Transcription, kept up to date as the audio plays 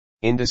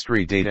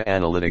Industry Data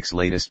Analytics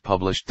latest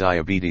published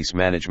Diabetes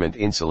Management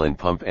Insulin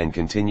Pump and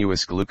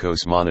Continuous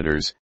Glucose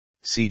Monitors,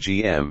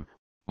 CGM,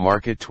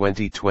 Market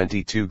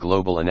 2022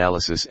 Global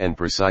Analysis and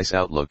Precise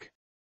Outlook.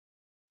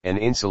 An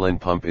insulin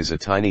pump is a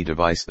tiny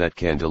device that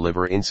can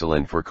deliver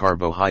insulin for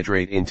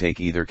carbohydrate intake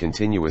either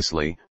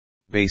continuously,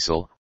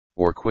 basal,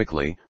 or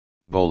quickly,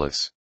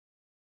 bolus.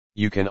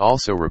 You can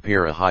also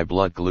repair a high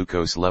blood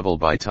glucose level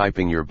by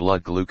typing your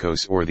blood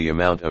glucose or the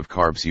amount of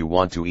carbs you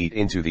want to eat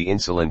into the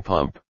insulin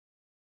pump.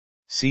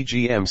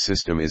 CGM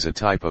system is a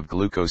type of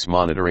glucose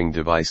monitoring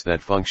device that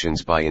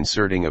functions by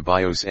inserting a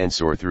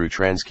biosensor through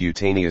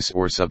transcutaneous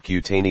or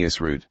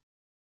subcutaneous route.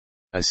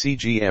 A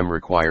CGM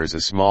requires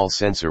a small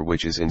sensor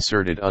which is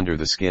inserted under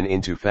the skin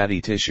into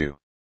fatty tissue.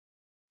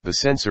 The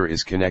sensor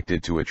is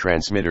connected to a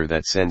transmitter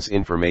that sends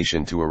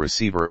information to a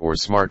receiver or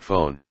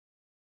smartphone.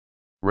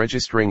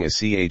 Registering a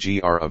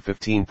CAGR of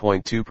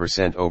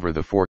 15.2% over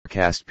the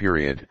forecast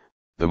period,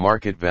 the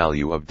market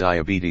value of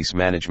diabetes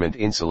management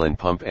insulin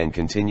pump and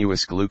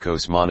continuous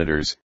glucose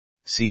monitors,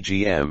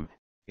 CGM,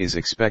 is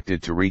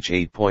expected to reach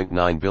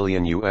 $8.9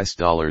 billion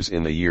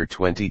in the year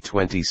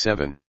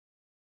 2027.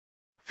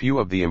 Few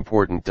of the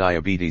important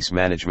diabetes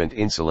management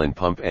insulin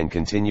pump and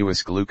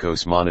continuous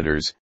glucose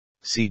monitors,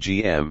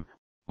 CGM,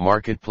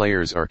 market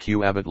players are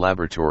Abbott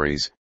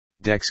Laboratories,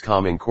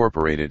 DexCom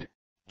Incorporated,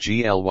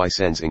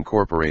 GlySens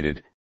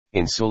Incorporated,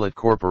 Insulet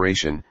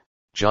Corporation,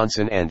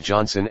 Johnson &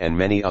 Johnson and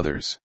many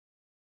others.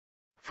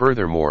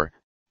 Furthermore,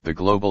 the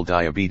global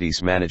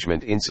diabetes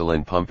management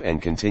insulin pump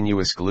and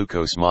continuous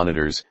glucose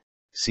monitors,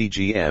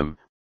 CGM,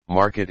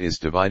 market is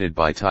divided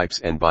by types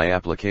and by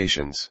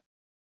applications.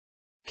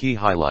 Key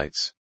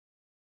highlights.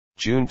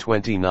 June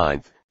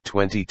 29,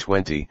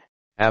 2020,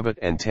 Abbott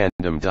and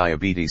Tandem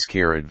Diabetes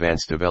Care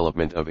advance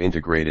development of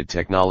integrated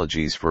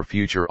technologies for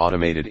future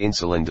automated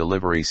insulin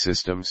delivery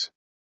systems.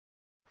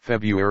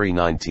 February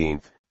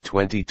 19,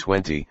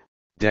 2020,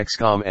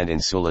 DexCom and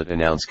Insulet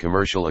announce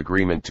commercial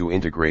agreement to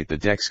integrate the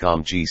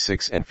DexCom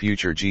G6 and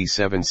future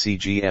G7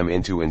 CGM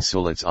into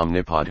Insulet's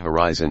Omnipod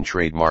Horizon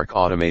trademark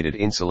automated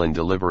insulin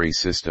delivery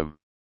system.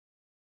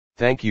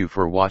 Thank you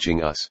for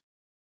watching us.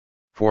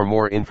 For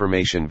more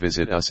information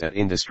visit us at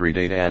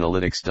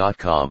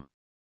industrydataanalytics.com.